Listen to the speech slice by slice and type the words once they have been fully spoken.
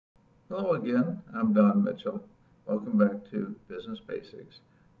Hello again, I'm Don Mitchell. Welcome back to Business Basics,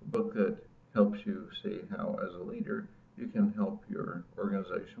 a book that helps you see how, as a leader, you can help your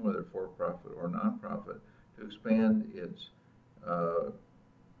organization, whether for profit or nonprofit, to expand its uh,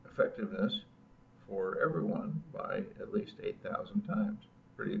 effectiveness for everyone by at least 8,000 times.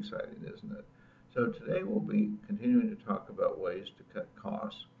 Pretty exciting, isn't it? So today we'll be continuing to talk about ways to cut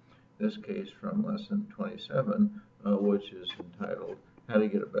costs. In this case from lesson 27, which is entitled How to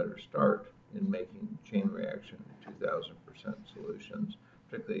Get a Better Start in Making Chain Reaction 2000% Solutions.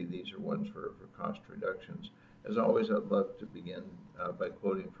 Particularly these are ones for cost reductions. As always, I'd love to begin by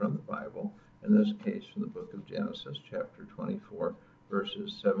quoting from the Bible, in this case from the book of Genesis, chapter 24,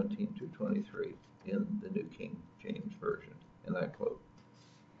 verses 17 to 23 in the New King James Version. And I quote,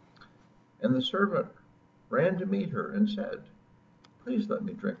 "And the servant ran to meet her and said, 'Please let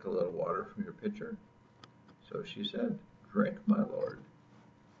me drink a little water from your pitcher.' So she said, 'Drink, my lord.'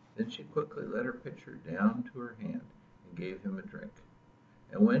 Then she quickly let her pitcher down to her hand and gave him a drink.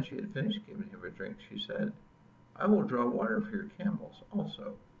 And when she had finished giving him a drink, she said, 'I will draw water for your camels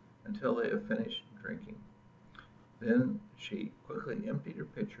also, until they have finished drinking.' Then she quickly emptied her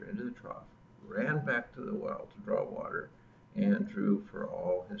pitcher into the trough, ran back to the well to draw water, and drew for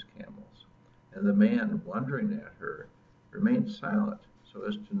all his camels. And the man, wondering at her, remained silent, so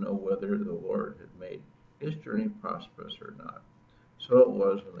as to know whether the Lord had made his journey prosperous or not. So it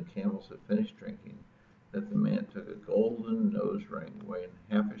was, when the camels had finished drinking, that the man took a golden nose ring weighing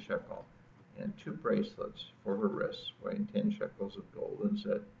half a shekel, and two bracelets for her wrists weighing 10 shekels of gold, and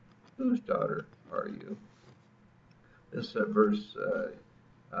said, 'Whose daughter are you?'" This verse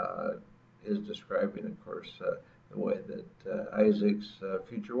is describing, of course, the way that Isaac's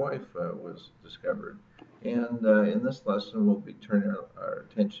future wife was discovered. And in this lesson, we'll be turning our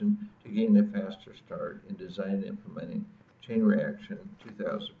attention to getting a faster start in designing and implementing chain reaction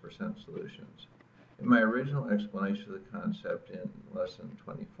 2000% solutions. In my original explanation of the concept in lesson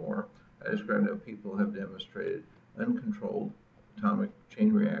 24, I described how people have demonstrated uncontrolled atomic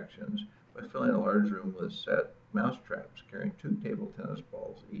chain reactions by filling a large room with set mouse traps carrying 2 table tennis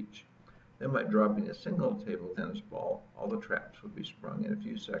balls each. Then by dropping a single table tennis ball, all the traps would be sprung in a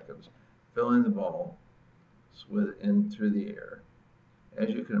few seconds, filling the ball in through the air. As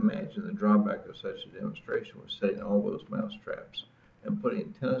you can imagine, the drawback of such a demonstration was setting all those mouse traps and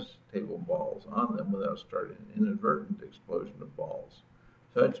putting tennis table balls on them without starting an inadvertent explosion of balls.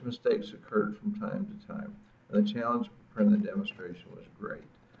 Such mistakes occurred from time to time, and the challenge of preparing the demonstration was great.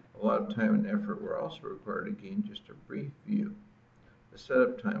 A lot of time and effort were also required to gain just a brief view. The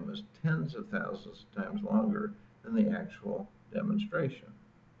setup time was tens of thousands of times longer than the actual demonstration.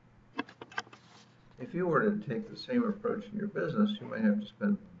 If you were to take the same approach in your business, you might have to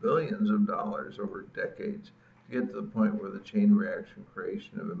spend billions of dollars over decades to get to the point where the chain reaction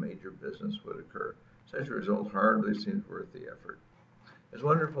creation of a major business would occur. Such a result hardly seems worth the effort. As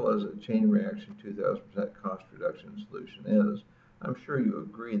wonderful as a chain reaction 2000% cost reduction solution is, I'm sure you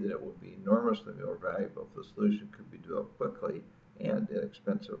agree that it would be enormously more valuable if the solution could be developed quickly and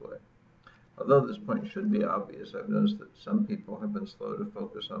inexpensively. Although this point should be obvious, I've noticed that some people have been slow to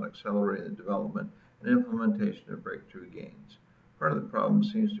focus on accelerating the development and implementation of breakthrough gains. Part of the problem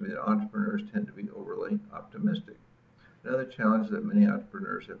seems to be that entrepreneurs tend to be overly optimistic. Another challenge is that many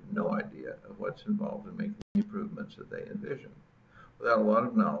entrepreneurs have no idea of what's involved in making the improvements that they envision. Without a lot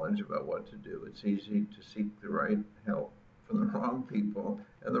of knowledge about what to do, it's easy to seek the right help from the wrong people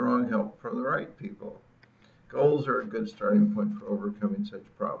and the wrong help from the right people. Goals are a good starting point for overcoming such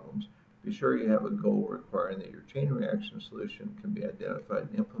problems. Be sure you have a goal requiring that your chain reaction solution can be identified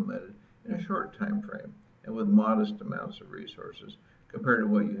and implemented in a short time frame and with modest amounts of resources compared to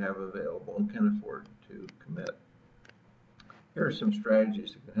what you have available and can afford to commit. Here are some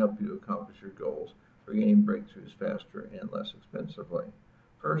strategies that can help you to accomplish your goals for gaining breakthroughs faster and less expensively.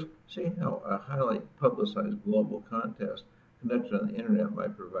 First, see how a highly publicized global contest conducted on the internet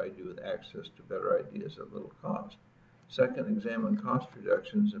might provide you with access to better ideas at little cost. Second, examine cost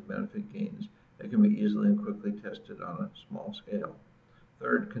reductions and benefit gains that can be easily and quickly tested on a small scale.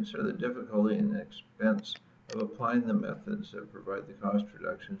 Third, consider the difficulty and expense of applying the methods that provide the cost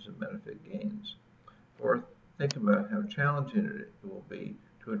reductions and benefit gains. Fourth, think about how challenging it will be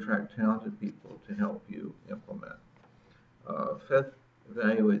to attract talented people to help you implement. Fifth,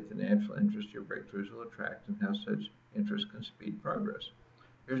 evaluate the natural interest your breakthroughs will attract and how such interest can speed progress.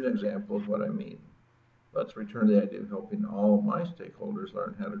 Here's an example of what I mean. Let's return to the idea of helping all my stakeholders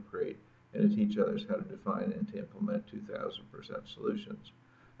learn how to create and to teach others how to define and to implement 2000% solutions.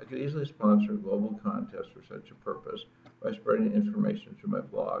 I could easily sponsor a global contest for such a purpose by spreading information through my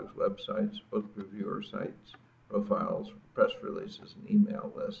blogs, websites, book reviewer sites, profiles, press releases, and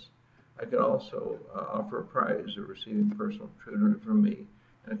email lists. I could also offer a prize of receiving personal tutoring from me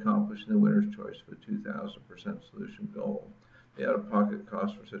and accomplishing the winner's choice for the 2,000% solution goal. The out-of-pocket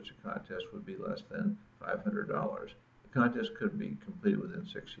cost for such a contest would be less than $500. The contest could be completed within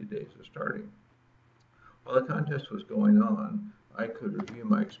 60 days of starting. While the contest was going on, I could review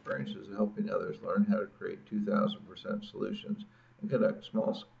my experiences of helping others learn how to create 2,000% solutions and conduct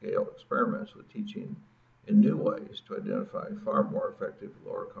small-scale experiments with teaching in new ways to identify far more effective,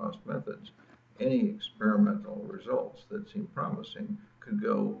 lower-cost methods. Any experimental results that seem promising could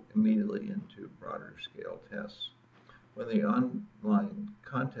go immediately into broader-scale tests. When the online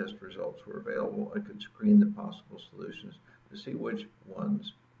contest results were available, I could screen the possible solutions to see which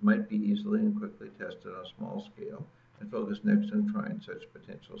ones might be easily and quickly tested on a small scale and focus next on trying such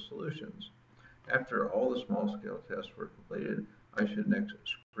potential solutions. After all the small-scale tests were completed, I should next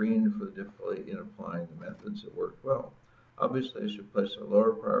screen for the difficulty in applying the methods that worked well. Obviously, I should place a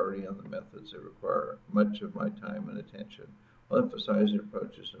lower priority on the methods that require much of my time and attention, while emphasizing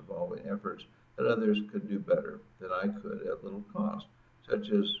approaches involving efforts that others could do better than I could at little cost, such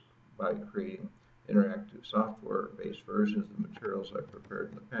as by creating interactive software-based versions of the materials I've prepared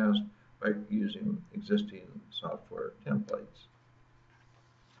in the past by using existing software templates.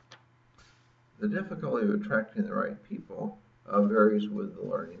 The difficulty of attracting the right people varies with the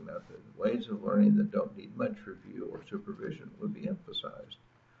learning method. Ways of learning that don't need much review or supervision would be emphasized.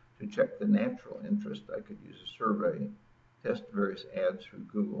 To check the natural interest, I could use a survey, test various ads through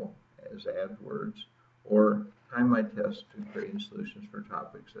Google as AdWords, or time my tests to creating solutions for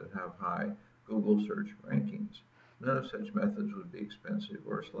topics that have high Google search rankings. None of such methods would be expensive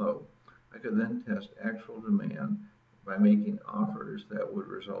or slow. I could then test actual demand by making offers that would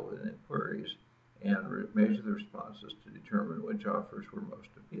result in inquiries and measure the responses to determine which offers were most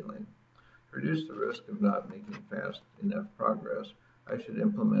appealing. To reduce the risk of not making fast enough progress, I should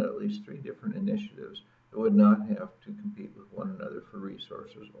implement at least 3 different initiatives that would not have to compete with one another for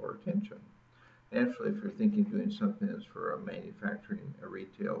resources or attention. Naturally, if you're thinking of doing something that's for a manufacturing, a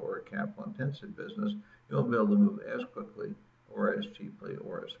retail, or a capital-intensive business, you won't be able to move as quickly or as cheaply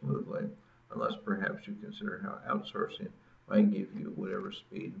or as smoothly, unless perhaps you consider how outsourcing might give you whatever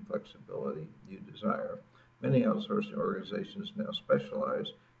speed and flexibility you desire. Many outsourcing organizations now specialize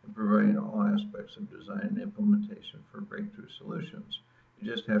in providing all aspects of design and implementation for breakthrough solutions.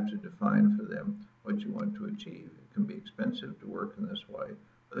 You just have to define for them what you want to achieve. It can be expensive to work in this way,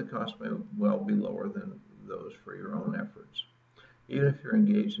 but the cost may well be lower than those for your own efforts. Even if you're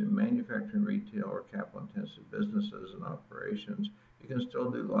engaged in manufacturing, retail, or capital-intensive businesses and operations, you can still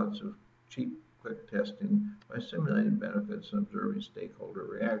do lots of cheap, quick testing by simulating benefits and observing stakeholder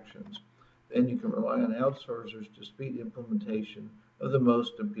reactions. Then you can rely on outsourcers to speed implementation of the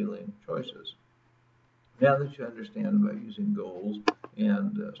most appealing choices. Now that you understand about using goals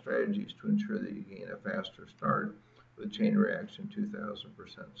and strategies to ensure that you gain a faster start with chain reaction 2,000%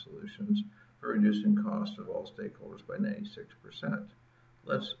 solutions for reducing costs of all stakeholders by 96%,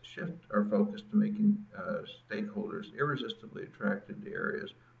 let's shift our focus to making stakeholders irresistibly attracted to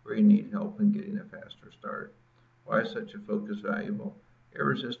areas where you need help in getting a faster start. Why is such a focus valuable?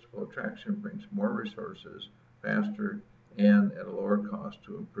 Irresistible attraction brings more resources faster and at a lower cost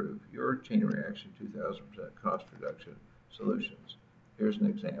to improve your chain reaction 2,000% cost reduction solutions. Here's an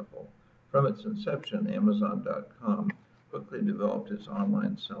example. From its inception, Amazon.com quickly developed its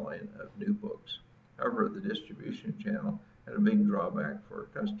online selling of new books. However, the distribution channel had a big drawback for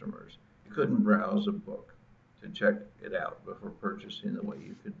customers. You couldn't browse a book to check it out before purchasing the way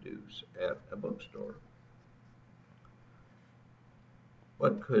you could do at a bookstore.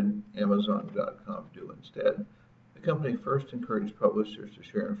 What could Amazon.com do instead? The company first encouraged publishers to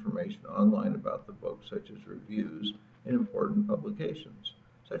share information online about the book, such as reviews in important publications.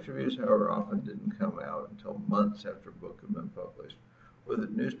 Such reviews, however, often didn't come out until months after a book had been published. With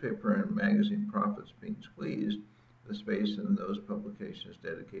the newspaper and magazine profits being squeezed, the space in those publications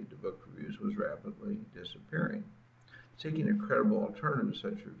dedicated to book reviews was rapidly disappearing. Seeking a credible alternative to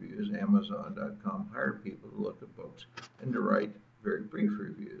such reviews, Amazon.com hired people to look at books and to write very brief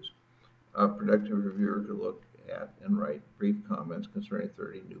reviews. A productive reviewer could look at and write brief comments concerning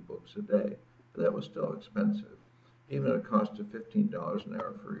 30 new books a day, but that was still expensive. Even at a cost of $15 an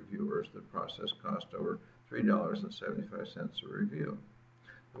hour for reviewers, the process cost over $3.75 a review.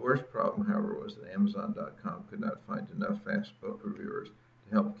 The worst problem, however, was that Amazon.com could not find enough fast book reviewers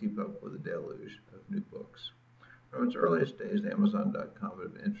to help keep up with the deluge of new books. From its earliest days, Amazon.com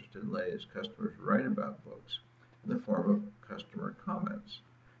had been interested in letting its customers write about books in the form of customer comments.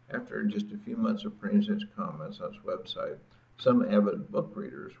 After just a few months of printing such comments on its website, some avid book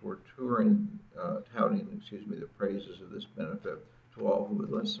readers were touting the praises of this benefit to all who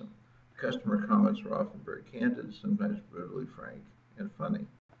would listen. Customer comments were often very candid, sometimes brutally frank and funny.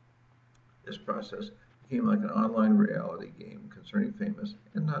 This process became like an online reality game concerning famous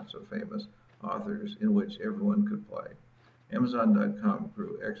and not so famous authors in which everyone could play. Amazon.com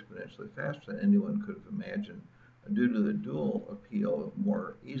grew exponentially faster than anyone could have imagined due to the dual appeal of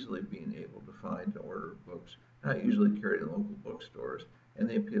more easily being able to find and order books not usually carried in local bookstores and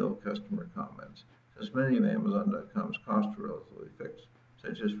the appeal of customer comments. Since many of Amazon.com's costs were relatively fixed,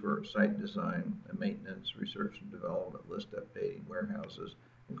 such as for site design and maintenance, research and development, list updating, warehouses,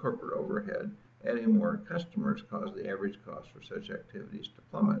 and corporate overhead, adding more customers caused the average cost for such activities to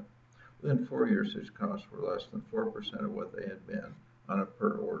plummet. Within 4 years, such costs were less than 4% of what they had been on a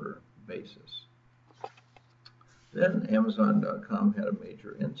per order basis. Then Amazon.com had a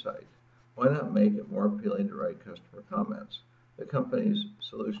major insight. Why not make it more appealing to write customer comments? The company's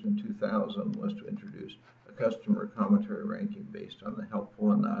solution in 2000 was to introduce a customer commentary ranking based on the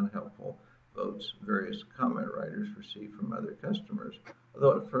helpful and non-helpful votes various comment writers received from other customers.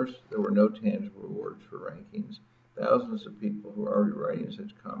 Although at first there were no tangible rewards for rankings, thousands of people who were already writing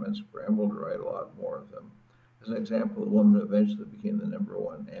such comments scrambled to write a lot more of them. As an example, the woman who eventually became the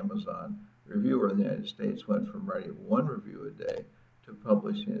 #1 Amazon reviewer in the United States went from writing 1 review a day to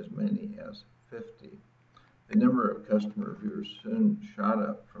publishing as many as 50. The number of customer reviewers soon shot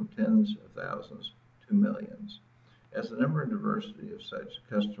up from tens of thousands to millions. As the number and diversity of such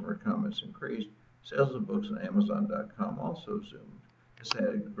customer comments increased, sales of books on Amazon.com also zoomed. This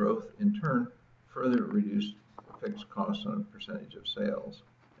added growth, in turn, further reduced fixed costs on a percentage of sales.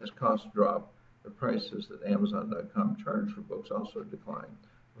 As costs dropped, the prices that Amazon.com charged for books also declined.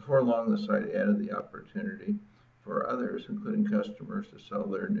 Before long, the site added the opportunity for others, including customers, to sell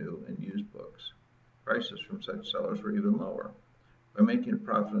their new and used books. Prices from such sellers were even lower. By making a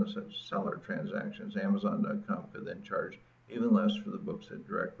profit on such seller transactions, Amazon.com could then charge even less for the books it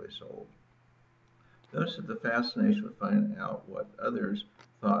directly sold. Notice that the fascination with finding out what others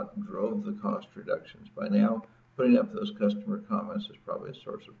thought drove the cost reductions. By now, putting up those customer comments is probably a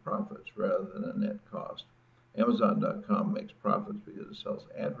source of profits rather than a net cost. Amazon.com makes profits because it sells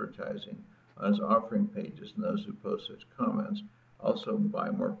advertising on its offering pages, and those who post such comments also buy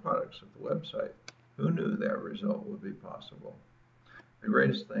more products at the website. Who knew that result would be possible? The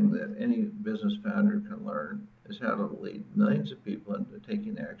greatest thing that any business founder can learn is how to lead millions of people into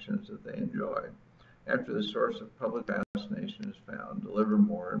taking actions that they enjoy. After the source of public fascination is found, deliver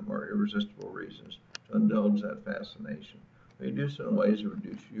more and more irresistible reasons to indulge that fascination. When you do so in ways that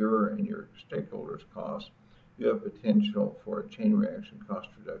reduce your and your stakeholders' costs, you have potential for a chain reaction cost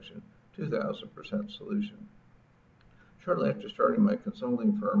reduction 2,000% solution. Shortly after starting my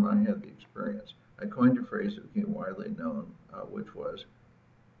consulting firm, I had the experience. I coined a phrase that became widely known, which was,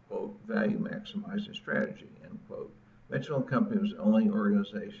 quote, value maximizing strategy, end quote. Mitchell & Company was the only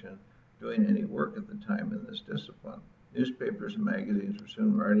organization doing any work at the time in this discipline. Newspapers and magazines were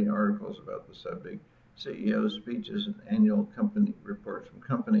soon writing articles about the subject. CEO speeches and annual company reports from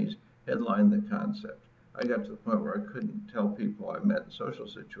companies headlined the concept. I got to the point where I couldn't tell people I met in social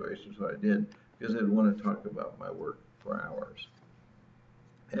situations what I did because they'd want to talk about my work for hours.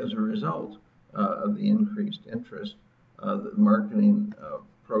 As a result of the increased interest, the marketing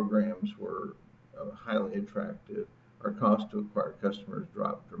programs were highly attractive. Our cost to acquire customers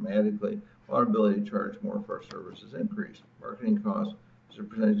dropped dramatically, while our ability to charge more for our services increased. Marketing costs as a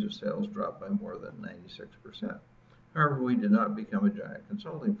percentage of sales dropped by more than 96%. However, we did not become a giant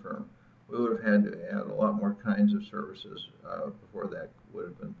consulting firm. We would have had to add a lot more kinds of services before that would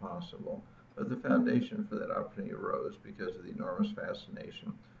have been possible. But the foundation for that opportunity arose because of the enormous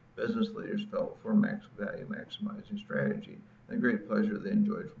fascination business leaders felt for value maximizing strategy and the great pleasure they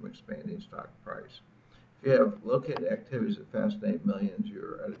enjoyed from expanding stock price. If you have located activities that fascinate millions,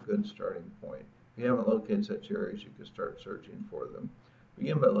 you're at a good starting point. If you haven't located such areas, you can start searching for them.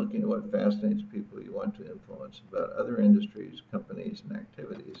 Begin by looking at what fascinates people you want to influence about other industries, companies, and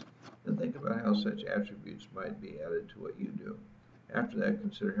activities. Then think about how such attributes might be added to what you do. After that,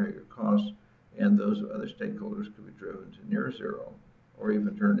 consider how your costs and those of other stakeholders could be driven to near zero or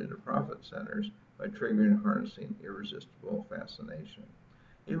even turned into profit centers by triggering and harnessing irresistible fascination.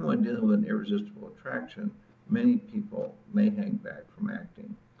 Even when dealing with an irresistible attraction, many people may hang back from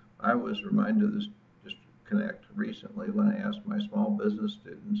acting. I was reminded of this connect recently when I asked my small business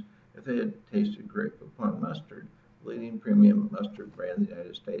students if they had tasted Grey Poupon mustard, the leading premium mustard brand in the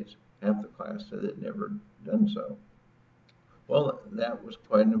United States. Half the class said they'd never done so. Well, that was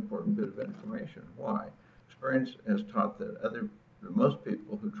quite an important bit of information. Why? Experience has taught that most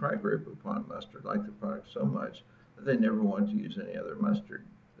people who try Grey Poupon mustard like the product so much that they never want to use any other mustard,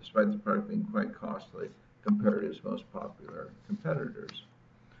 despite the product being quite costly compared to its most popular competitors.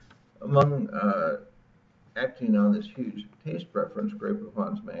 Among acting on this huge taste preference, Grey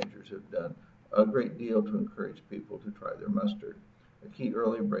Poupon's managers have done a great deal to encourage people to try their mustard. A key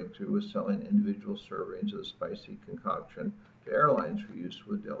early breakthrough was selling individual servings of the spicy concoction to airlines for use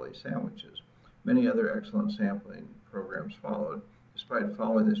with deli sandwiches. Many other excellent sampling programs followed. Despite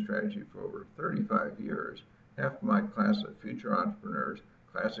following this strategy for over 35 years, half my class of future entrepreneurs,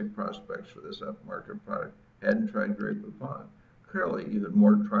 classic prospects for this upmarket product, hadn't tried Grey Poupon. Clearly, even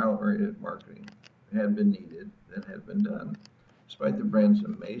more trial-oriented marketing had been needed than had been done. Despite the brand's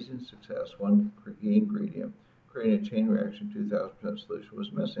amazing success, one key ingredient, creating a chain reaction 2000% solution,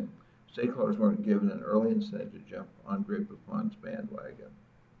 was missing. Stakeholders weren't given an early incentive to jump on Grey Poupon's bandwagon.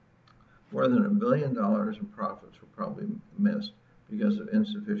 More than $1 billion in profits were probably missed because of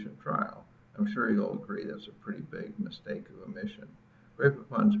insufficient trial. I'm sure you'll agree that's a pretty big mistake of omission. Grey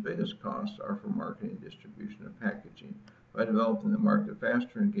Poupon's biggest costs are for marketing, distribution, and packaging. By developing the market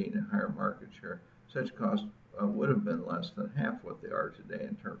faster and gaining a higher market share, such costs would have been less than half what they are today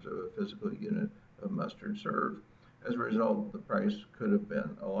in terms of a physical unit of mustard served. As a result, the price could have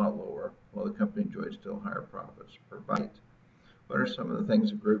been a lot lower, while the company enjoyed still higher profits per bite. What are some of the things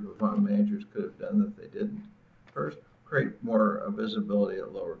that Grey Poupon managers could have done that they didn't? First, create more visibility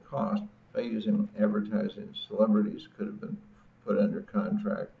at lower cost by using advertising. Celebrities could have been put under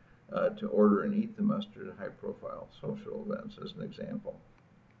contract to order and eat the mustard at high-profile social events, as an example.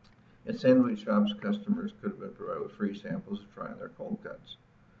 In sandwich shops, customers could have been provided with free samples to try on their cold cuts.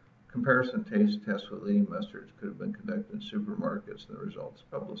 Comparison taste tests with leading mustards could have been conducted in supermarkets and the results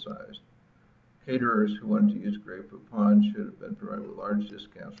publicized. Caterers who wanted to use Grey Poupon should have been provided with large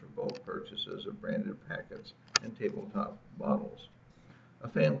discounts for bulk purchases of branded packets and tabletop bottles. A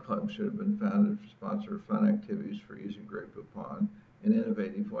fan club should have been founded to sponsor fun activities for using Grey Poupon in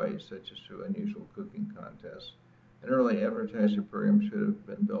innovative ways, such as through unusual cooking contests. An early advertising program should have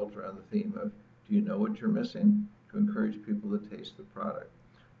been built around the theme of "Do you know what you're missing?" to encourage people to taste the product.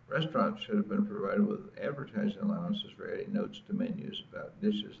 Restaurants should have been provided with advertising allowances for adding notes to menus about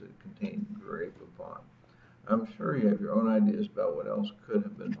dishes that contain Grey Poupon. I'm sure you have your own ideas about what else could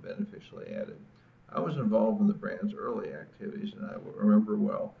have been beneficially added. I was involved in the brand's early activities, and I remember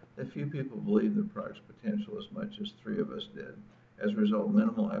well that few people believed the product's potential as much as three of us did. As a result,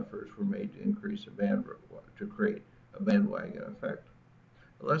 minimal efforts were made to create a bandwagon effect.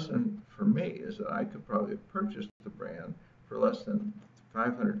 The lesson for me is that I could probably have purchased the brand for less than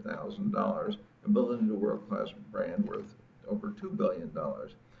 $500,000 and build it into a world-class brand worth over $2 billion.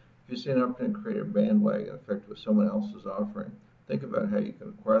 If you see an opportunity to create a bandwagon effect with someone else's offering, think about how you can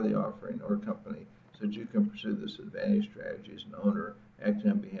acquire the offering or company so that you can pursue this advantage strategy as an owner,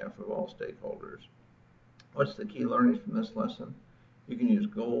 acting on behalf of all stakeholders. What's the key learning from this lesson? You can use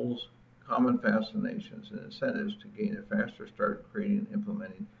goals, common fascinations, and incentives to gain a faster start creating and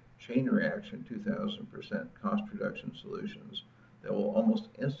implementing chain reaction 2000% cost reduction solutions that will almost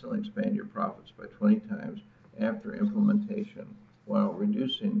instantly expand your profits by 20 times after implementation, while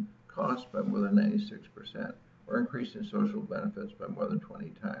reducing costs by more than 96%, or increasing social benefits by more than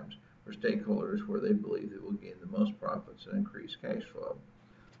 20 times for stakeholders where they believe they will gain the most profits and increase cash flow.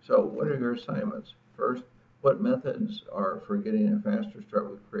 So what are your assignments? First, what methods are for getting a faster start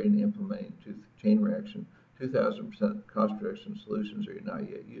with creating and implementing chain reaction 2000% cost reduction solutions are you not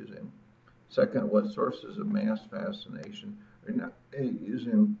yet using? Second, what sources of mass fascination are you not yet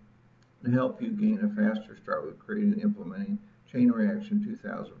using to help you gain a faster start with creating and implementing chain reaction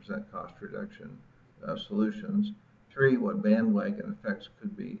 2000% cost reduction solutions? Three, what bandwagon effects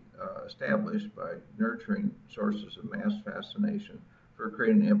could be established by nurturing sources of mass fascination for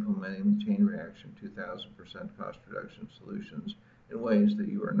creating and implementing chain reaction 2000% cost reduction solutions in ways that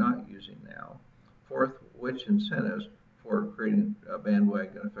you are not using now? Fourth, which incentives for creating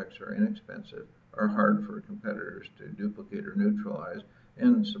bandwagon effects are inexpensive, are hard for competitors to duplicate or neutralize,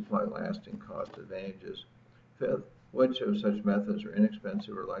 and supply lasting cost advantages? Fifth, which of such methods are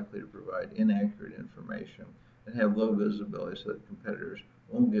inexpensive or likely to provide inaccurate information and have low visibility so that competitors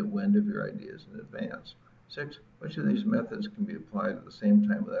won't get wind of your ideas in advance? Six, which of these methods can be applied at the same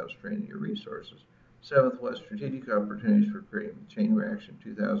time without straining your resources? Seventh, what strategic opportunities for creating chain reaction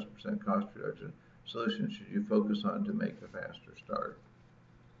 2000% cost reduction solutions should you focus on to make a faster start?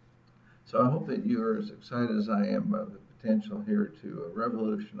 So I hope that you are as excited as I am about the potential here to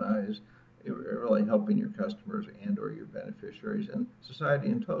revolutionize really helping your customers and or your beneficiaries and society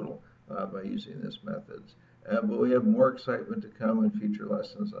in total by using these methods. But we have more excitement to come in future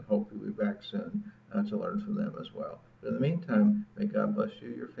lessons. I hope you'll be back soon to learn from them as well. But in the meantime, may God bless you,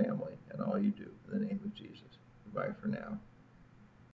 your family, and all you do in the name of Jesus. Goodbye for now.